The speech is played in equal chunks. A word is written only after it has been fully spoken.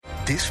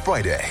This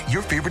Friday,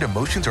 your favorite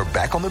emotions are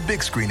back on the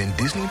big screen in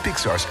Disney and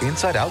Pixar's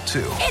Inside Out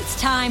 2. It's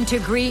time to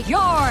greet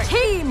your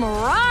Team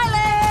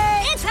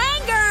Riley. It's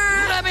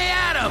anger. Let me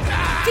at him.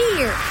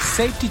 Fear.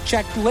 Safety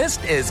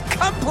checklist is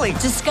complete.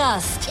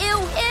 Disgust. Ew.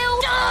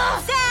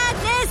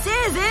 Sadness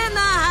is in the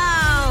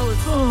house.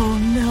 Oh,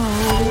 no.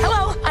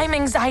 Hello, I'm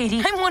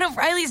anxiety. I'm one of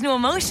Riley's new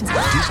emotions.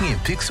 Disney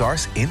and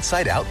Pixar's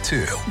Inside Out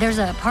 2. There's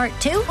a part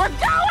 2? We're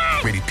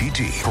going! Rated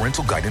PG.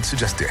 Parental guidance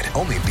suggested.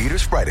 Only in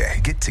theaters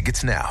Friday. Get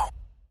tickets now.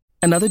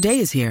 Another day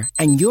is here,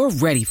 and you're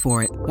ready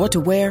for it. What to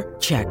wear?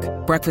 Check.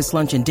 Breakfast,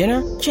 lunch, and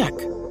dinner? Check.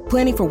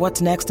 Planning for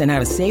what's next and how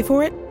to save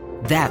for it?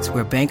 That's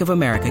where Bank of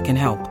America can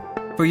help.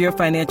 For your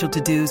financial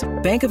to-dos,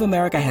 Bank of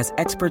America has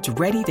experts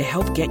ready to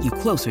help get you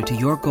closer to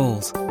your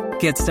goals.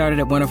 Get started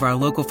at one of our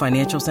local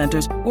financial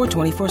centers or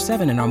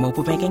 24/7 in our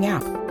mobile banking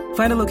app.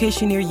 Find a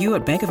location near you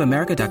at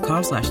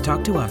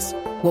bankofamerica.com/talktous.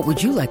 What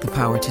would you like the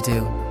power to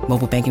do?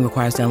 Mobile banking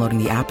requires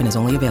downloading the app and is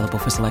only available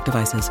for select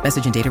devices.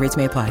 Message and data rates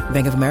may apply.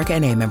 Bank of America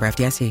N.A., member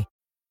FDIC.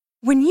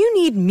 When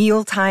you need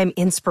mealtime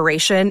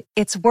inspiration,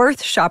 it's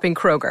worth shopping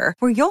Kroger,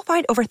 where you'll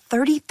find over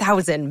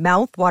 30,000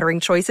 mouth-watering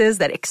choices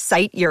that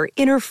excite your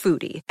inner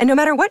foodie. And no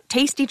matter what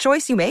tasty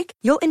choice you make,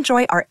 you'll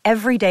enjoy our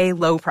everyday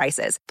low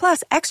prices,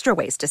 plus extra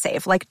ways to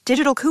save, like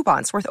digital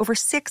coupons worth over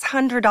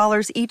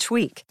 $600 each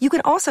week. You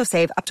can also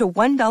save up to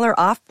 $1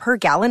 off per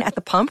gallon at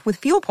the pump with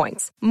fuel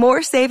points.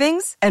 More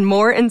savings and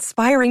more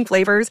inspiring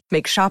flavors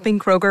make shopping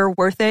Kroger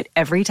worth it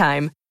every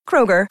time.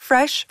 Kroger,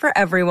 fresh for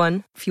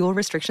everyone. Fuel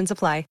restrictions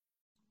apply.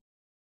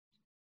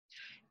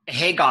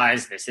 Hey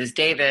guys, this is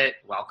David.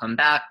 Welcome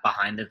back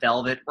behind the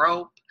velvet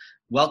rope.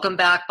 Welcome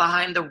back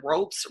behind the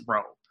ropes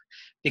rope.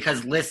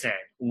 Because listen,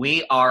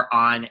 we are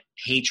on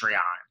Patreon.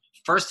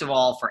 First of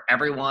all, for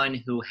everyone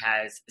who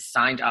has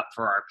signed up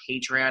for our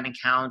Patreon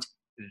account,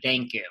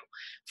 thank you.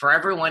 For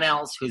everyone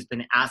else who's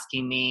been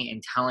asking me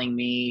and telling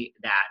me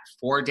that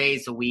 4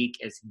 days a week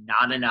is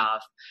not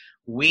enough,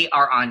 we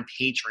are on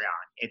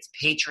Patreon. It's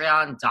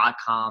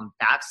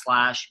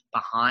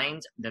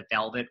patreon.com/behind the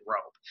velvet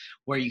rope,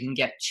 where you can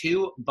get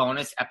 2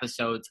 bonus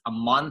episodes a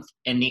month.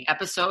 And the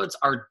episodes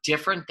are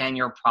different than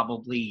you're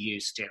probably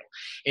used to.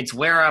 It's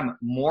where I'm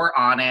more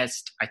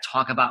honest. I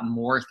talk about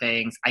more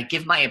things. I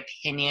give my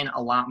opinion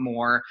a lot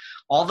more.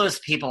 All those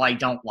people I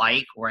don't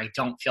like or I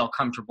don't feel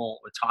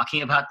comfortable with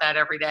talking about that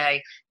every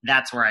day,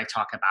 that's where I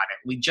talk about it.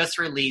 We just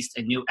released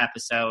a new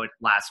episode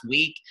last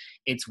week.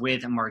 It's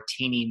with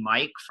Martini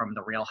Mike from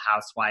The Real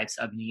Housewives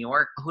of New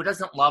York. Who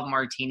doesn't love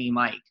Martini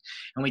Mike?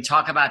 And we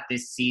talk about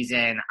this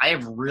season. I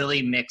have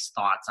really mixed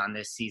thoughts on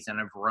this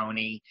season of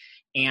Roni.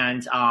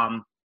 And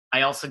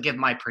I also give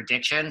my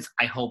predictions.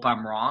 I hope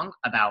I'm wrong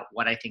about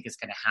what I think is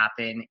going to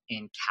happen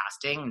in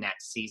casting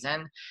next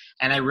season.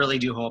 And I really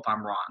do hope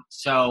I'm wrong.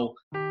 So,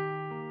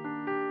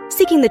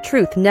 seeking the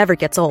truth never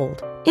gets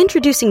old.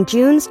 Introducing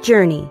June's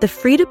Journey, the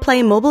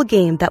free-to-play mobile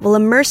game that will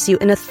immerse you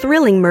in a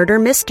thrilling murder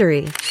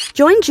mystery.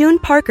 Join June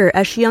Parker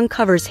as she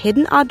uncovers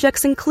hidden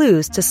objects and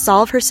clues to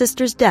solve her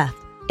sister's death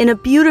in a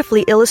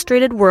beautifully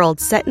illustrated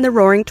world set in the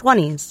Roaring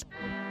 '20s.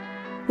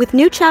 With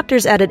new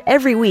chapters added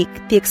every week,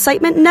 the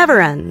excitement never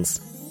ends.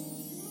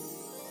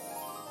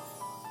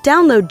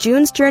 Download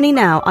June's Journey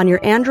now on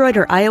your Android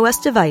or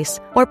iOS device,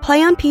 or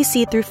play on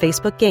PC through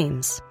Facebook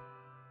Games.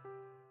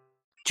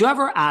 Do you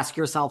ever ask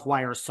yourself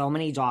why are so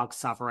many dogs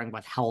suffering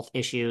with health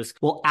issues?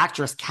 Well,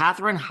 actress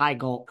Katherine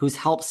Heigl, who's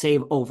helped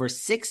save over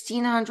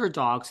 1,600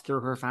 dogs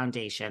through her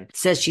foundation,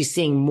 says she's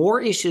seeing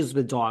more issues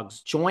with dogs'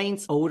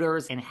 joints,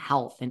 odors, and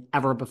health than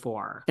ever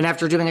before. And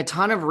after doing a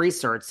ton of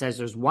research, says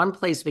there's one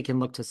place we can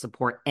look to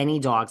support any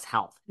dog's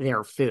health: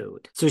 their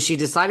food. So she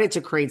decided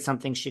to create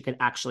something she could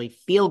actually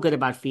feel good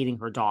about feeding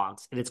her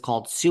dogs, and it's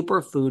called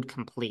Superfood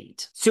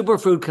Complete.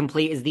 Superfood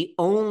Complete is the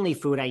only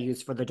food I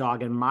use for the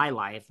dog in my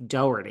life,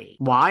 Doherty.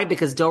 Why?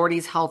 Because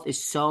Doherty's health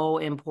is so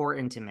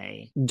important to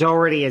me.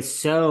 Doherty is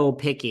so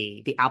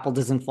picky. The apple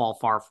doesn't fall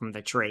far from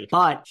the tree,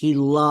 but he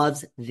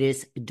loves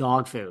this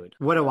dog food.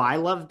 What do I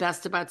love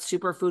best about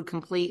Superfood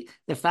Complete?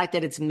 The fact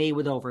that it's made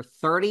with over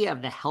 30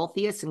 of the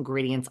healthiest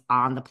ingredients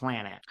on the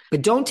planet.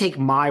 But don't take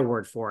my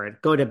word for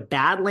it. Go to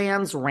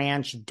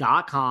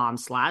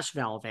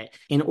badlandsranch.com/velvet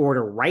and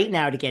order right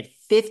now to get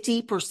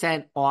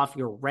 50% off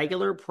your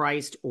regular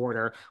priced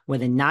order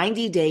with a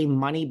 90-day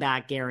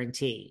money-back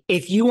guarantee.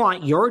 If you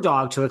want your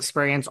dog to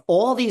experience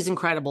all these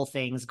incredible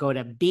things, go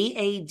to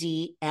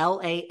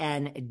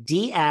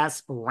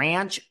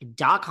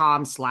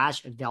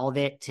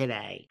badlandsranch.com/velvet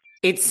today.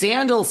 It's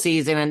sandal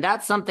season, and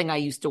that's something I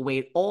used to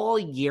wait all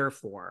year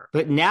for.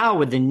 But now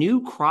with the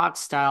new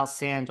Crocs-style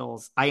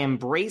sandals, I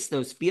embrace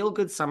those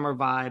feel-good summer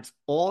vibes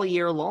all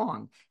year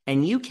long.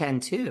 And you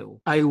can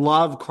too. I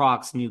love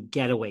Crocs' new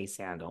Getaway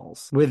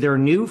sandals. With their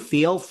new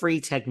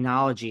feel-free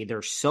technology,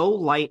 they're so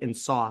light and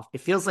soft, it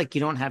feels like you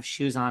don't have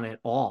shoes on at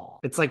all.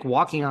 It's like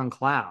walking on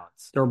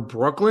clouds. They're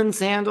Brooklyn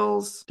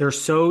sandals. They're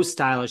so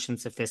stylish and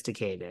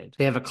sophisticated.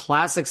 They have a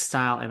classic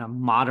style and a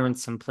modern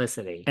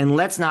simplicity. And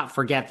let's not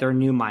forget their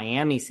new Miami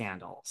Miami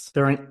sandals.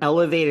 They're an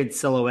elevated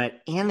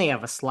silhouette and they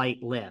have a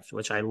slight lift,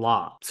 which I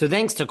love. So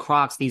thanks to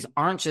Crocs, these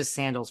aren't just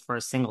sandals for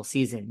a single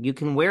season. You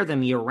can wear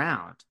them year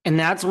round. And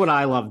that's what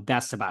I love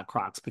best about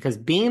Crocs, because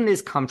being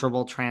this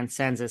comfortable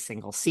transcends a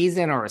single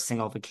season or a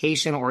single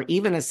vacation or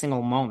even a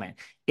single moment.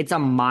 It's a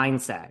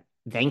mindset.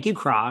 Thank you,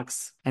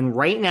 Crocs. And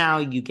right now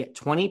you get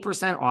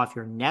 20% off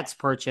your next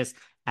purchase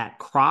at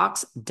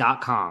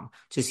crocs.com.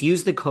 Just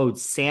use the code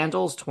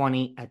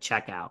SANDALS20 at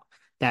checkout.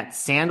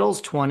 That's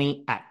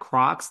SANDALS20 at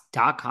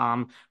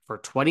crocs.com for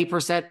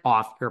 20%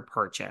 off your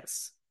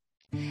purchase.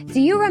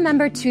 Do you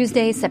remember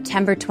Tuesday,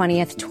 September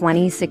 20th,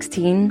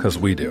 2016? Because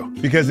we do.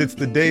 Because it's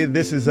the day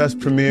This Is Us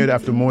premiered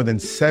after more than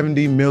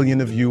 70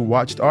 million of you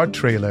watched our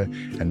trailer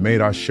and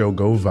made our show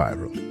go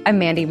viral. I'm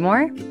Mandy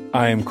Moore.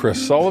 I am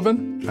Chris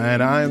Sullivan.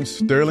 And I'm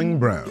Sterling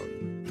Brown.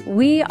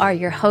 We are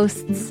your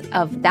hosts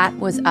of That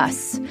Was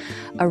Us,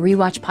 a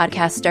rewatch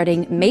podcast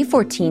starting May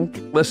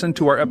 14th. Listen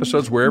to our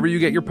episodes wherever you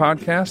get your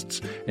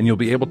podcasts, and you'll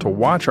be able to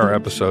watch our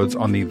episodes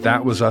on the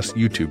That Was Us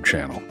YouTube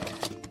channel.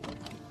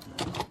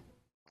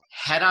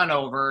 Head on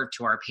over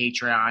to our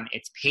Patreon.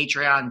 It's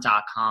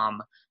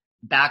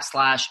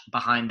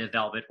patreon.com/Behind the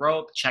Velvet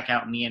Rope. Check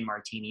out me and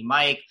Martini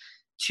Mike.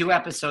 2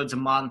 episodes a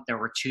month. There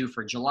were 2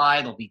 for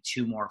July. There'll be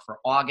 2 more for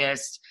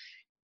August.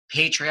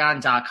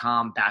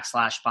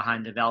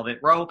 Patreon.com/Behind the Velvet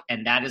Rope.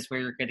 And that is where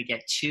you're going to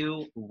get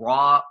 2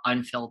 raw,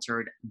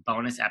 unfiltered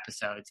bonus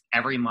episodes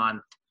every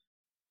month.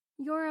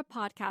 You're a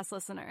podcast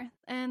listener,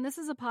 and this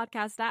is a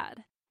podcast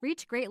ad.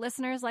 Reach great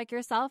listeners like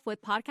yourself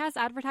with podcast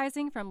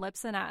advertising from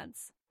Libsyn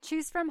Ads.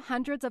 Choose from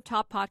hundreds of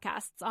top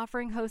podcasts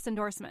offering host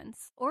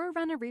endorsements, or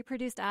run a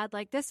reproduced ad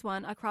like this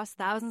one across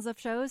thousands of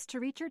shows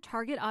to reach your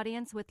target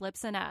audience with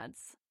Libsyn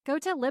Ads. Go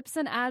to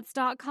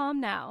libsynads.com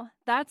now.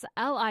 That's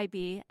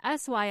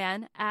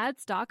LIBSYN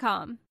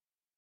ads.com.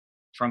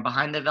 From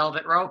Behind the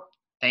Velvet Rope,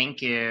 thank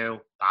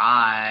you.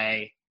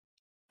 Bye.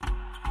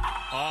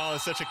 Oh,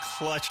 such a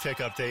clutch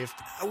pickup, Dave.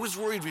 I was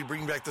worried we'd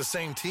bring back the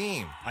same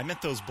team. I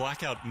meant those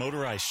blackout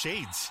motorized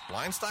shades.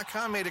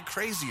 Blinds.com made it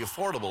crazy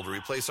affordable to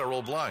replace our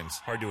old blinds.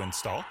 Hard to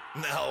install?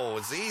 No,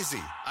 it's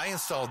easy. I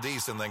installed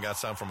these and then got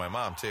some for my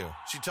mom, too.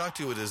 She talked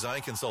to a design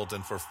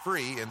consultant for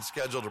free and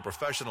scheduled a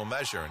professional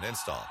measure and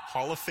install.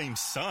 Hall of Fame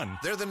son.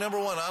 They're the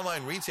 #1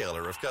 online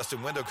retailer of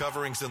custom window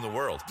coverings in the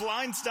world.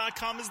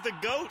 Blinds.com is the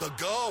GOAT. The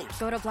GOAT.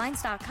 Go to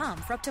Blinds.com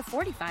for up to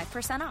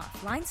 45% off.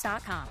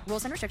 Blinds.com.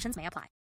 Rules and restrictions may apply.